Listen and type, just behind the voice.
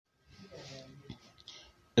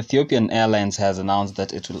Ethiopian Airlines has announced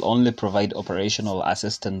that it will only provide operational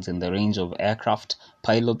assistance in the range of aircraft,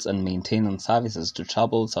 pilots and maintenance services to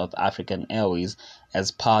troubled South African Airways as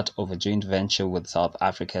part of a joint venture with South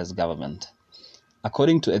Africa's government.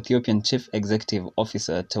 According to Ethiopian Chief Executive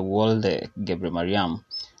Officer Tewolde Gebremariam,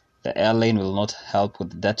 the airline will not help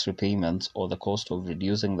with debt repayments or the cost of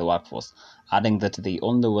reducing the workforce, adding that they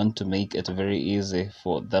only want to make it very easy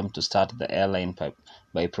for them to start the airline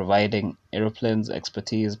by providing aeroplanes,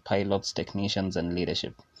 expertise, pilots, technicians, and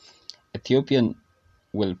leadership. Ethiopian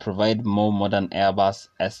will provide more modern Airbus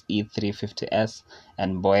SE350S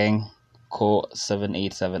and Boeing Co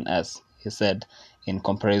 787S, he said, in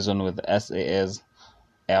comparison with SAA's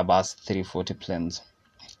Airbus 340 planes.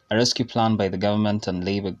 A rescue plan by the government and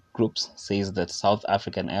labor groups says that South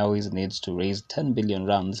African Airways needs to raise 10 billion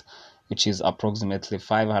rands, which is approximately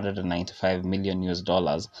 $595 million.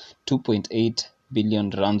 2.8 billion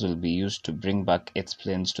rands will be used to bring back its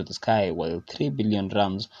planes to the sky, while 3 billion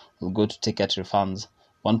rands will go to ticket refunds.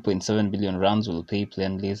 1.7 billion rands will pay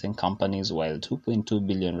plane leasing companies, while 2.2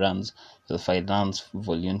 billion rands will finance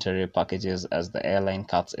voluntary packages as the airline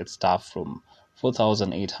cuts its staff from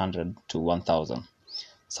 4,800 to 1,000.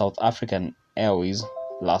 South African Airways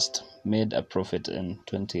last made a profit in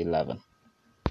 2011.